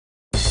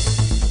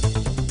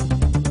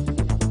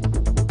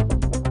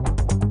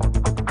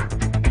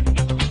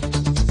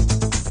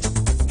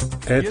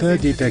Это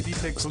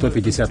Detect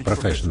 150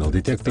 Professional,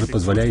 детектор,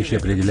 позволяющий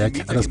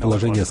определять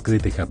расположение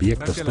скрытых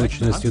объектов с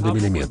точностью до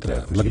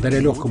миллиметра. Благодаря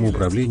легкому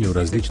управлению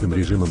различным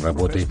режимам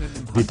работы,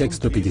 Detect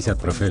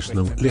 150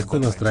 Professional легко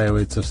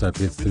настраивается в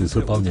соответствии с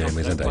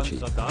выполняемой задачей.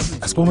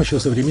 С помощью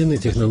современной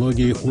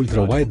технологии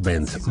Ultra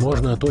Wideband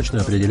можно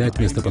точно определять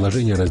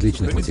местоположение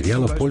различных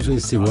материалов,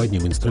 пользуясь всего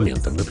одним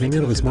инструментом.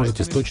 Например, вы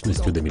сможете с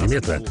точностью до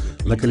миллиметра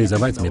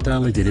локализовать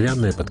металлы,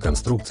 деревянные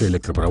подконструкции,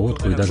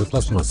 электропроводку и даже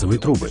пластмассовые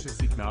трубы.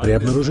 При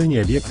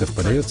обнаружении объектов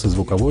подается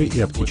звуковой и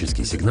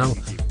оптический сигнал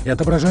и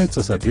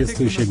отображается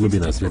соответствующая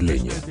глубина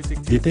сверления.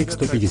 Detect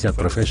 150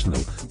 Professional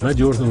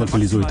надежно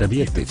локализует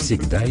объекты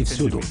всегда и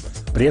всюду.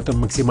 При этом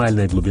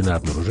максимальная глубина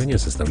обнаружения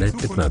составляет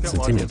 15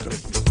 сантиметров.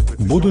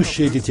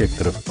 Будущее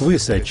детекторов.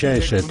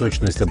 Высочайшая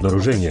точность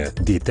обнаружения.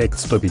 Detect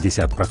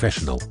 150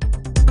 Professional.